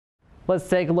Let's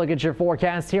take a look at your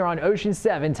forecast here on Ocean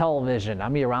 7 television.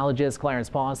 I'm meteorologist Clarence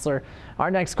Ponsler.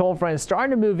 Our next cold front is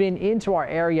starting to move into our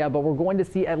area, but we're going to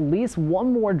see at least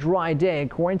one more dry day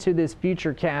according to this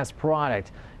Futurecast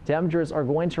product. Temperatures are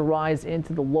going to rise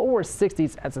into the lower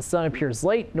 60s as the sun appears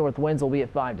late. North winds will be at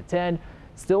 5 to 10.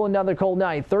 Still another cold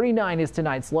night. 39 is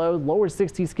tonight's low. Lower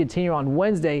 60s continue on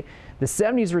Wednesday. The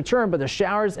 70s return, but the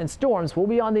showers and storms will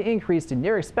be on the increase to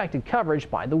near expected coverage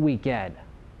by the weekend.